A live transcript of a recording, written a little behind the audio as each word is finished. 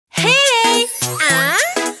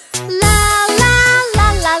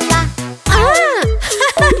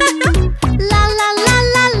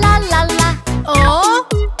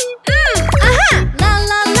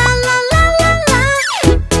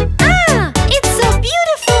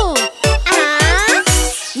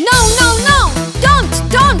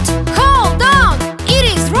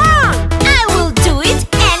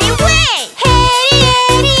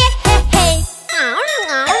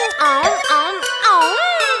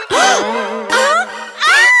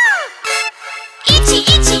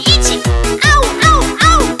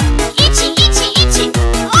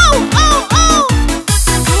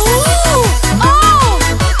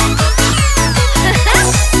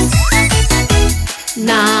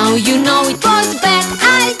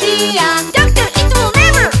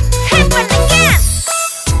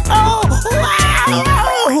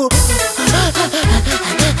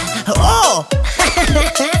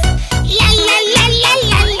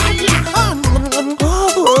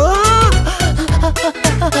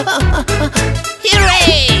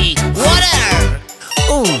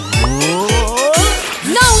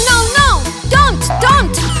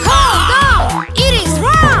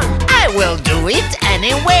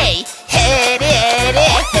anyway. Hey, hey,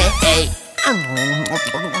 hey, hey, hey.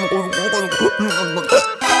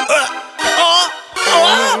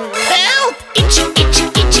 Help! Itchy, itchy,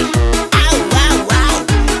 itchy. Ow, ow, ow.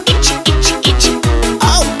 Itchy, itchy, itchy.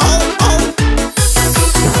 Oh, oh, oh.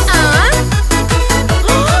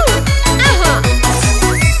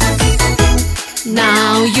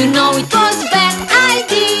 Now you know it was a bad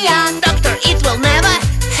idea. Doctor, it will never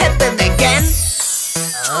happen again.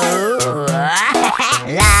 Oh,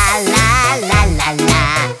 la la la la la.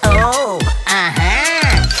 Oh,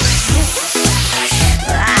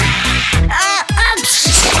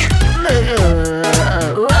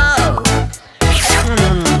 whoa.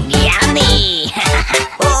 Yummy.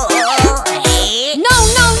 Oh, hey. No,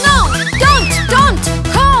 no, no! Don't!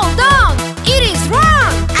 Hold on! It is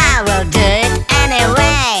wrong! I will do it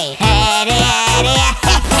anyway. Hey, hey, hey,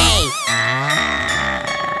 hey.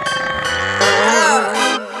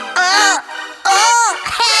 Oh,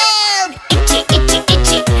 help! Itchy, itchy,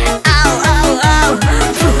 itchy. Oh, oh, oh.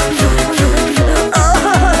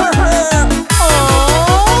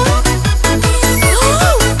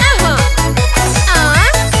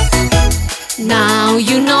 Now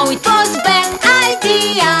you know it was a bad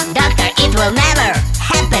idea. Doctor, it will never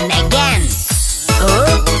happen again.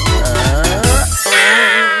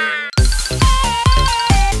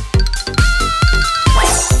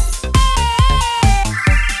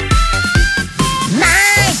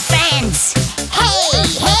 My friends, hey,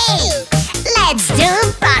 hey, let's do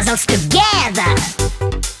puzzles together.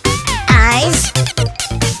 Eyes,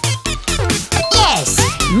 yes.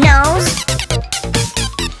 Nose,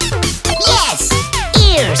 yes.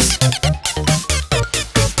 Ears,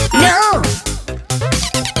 no.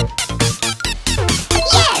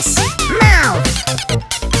 Yes, mouth.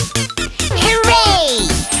 Hooray!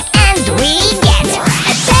 And we get a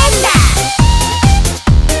panda.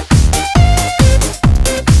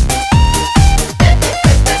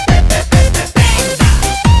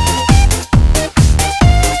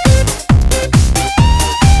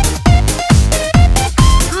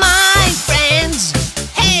 My friends,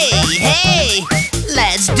 hey, hey,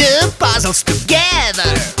 let's do puzzles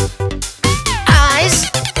together. Eyes,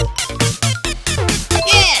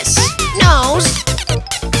 yes. Nose,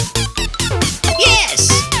 yes.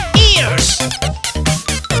 Ears,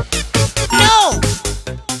 no.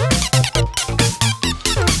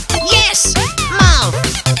 Yes, mouth.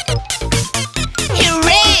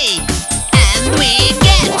 Hooray! And we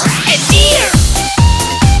get a deer.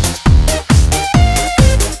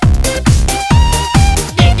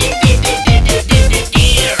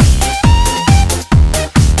 Deer.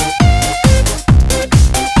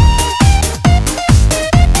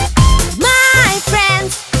 My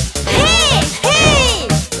friends, hey, hey,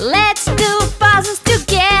 let's do puzzles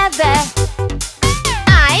together.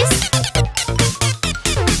 Eyes,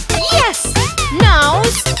 yes.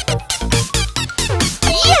 Nose,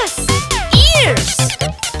 yes. Ears,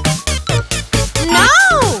 no.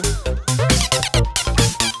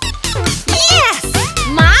 Yes,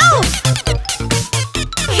 mouth.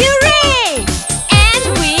 Hooray! And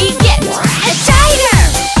we get a tiger.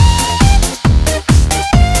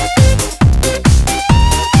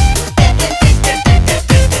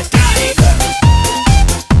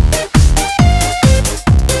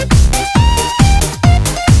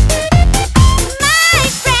 My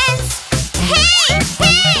friends, hey,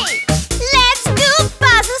 hey, let's do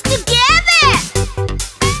puzzles together.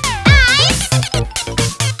 Eyes,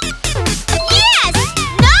 yes.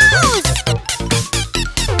 Nose,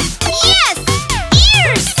 yes.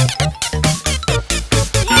 Ears,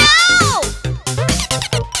 no.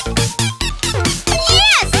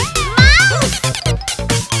 Yes, mouth.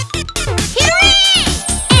 Hooray!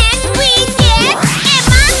 And we get a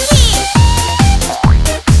monkey.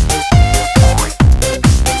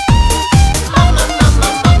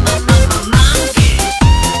 Monkey.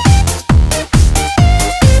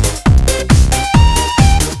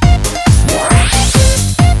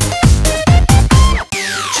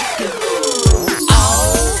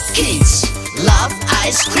 All kids love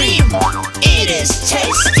ice cream. It is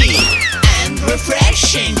tasty and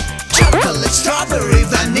refreshing. Chocolate, strawberry,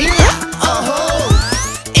 vanilla. Oh,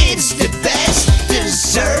 it's the best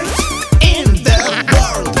dessert in the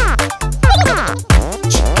world.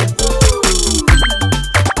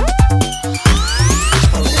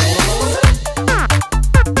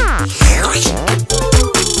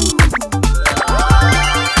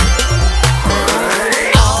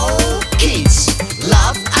 All kids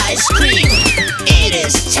love ice cream. It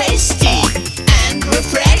is tasty and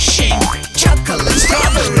refreshing. Chocolate,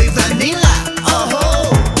 strawberry, vanilla.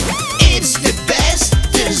 Oh,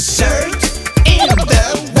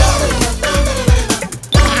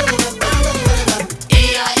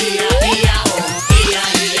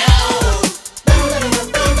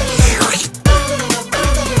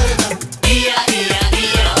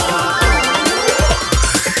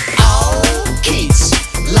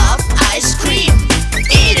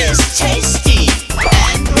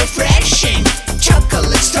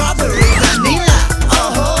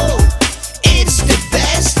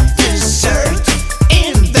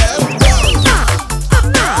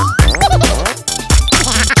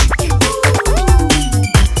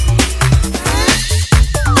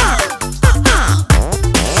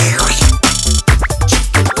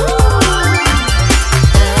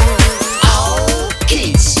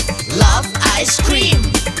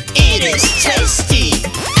 It is tasty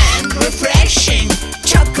and refreshing.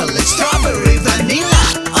 Chocolate, strawberry, vanilla.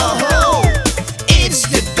 Oh, it's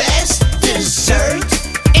the best dessert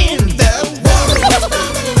in the world.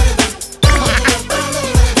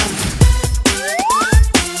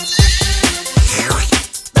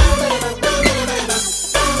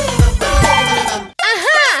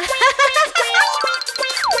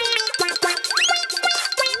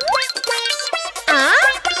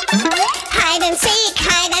 Hide and seek,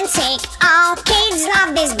 hide and seek. All kids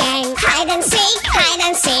love this game. Hide and seek,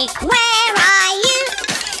 where are you?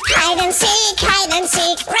 Hide and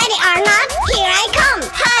seek, ready or not, here I come.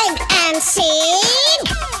 Hide and seek.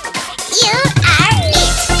 You are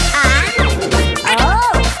it.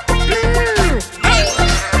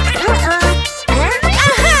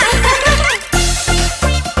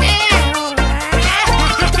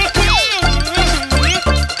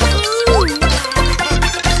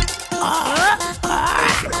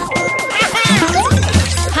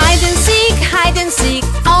 Hide and seek.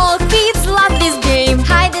 All kids love this game.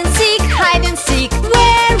 Hide and seek,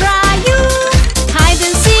 where are you? Hide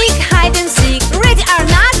and seek, ready or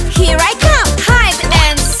not, here I come. Hide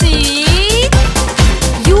and seek.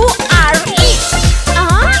 You are it.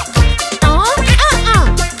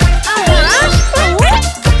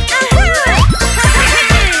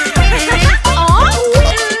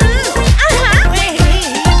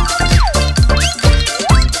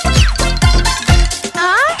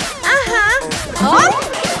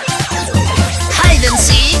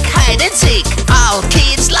 Hide and seek. All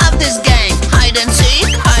kids love this game. Hide and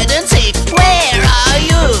seek, where are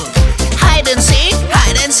you? Hide and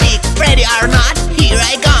seek, ready or not,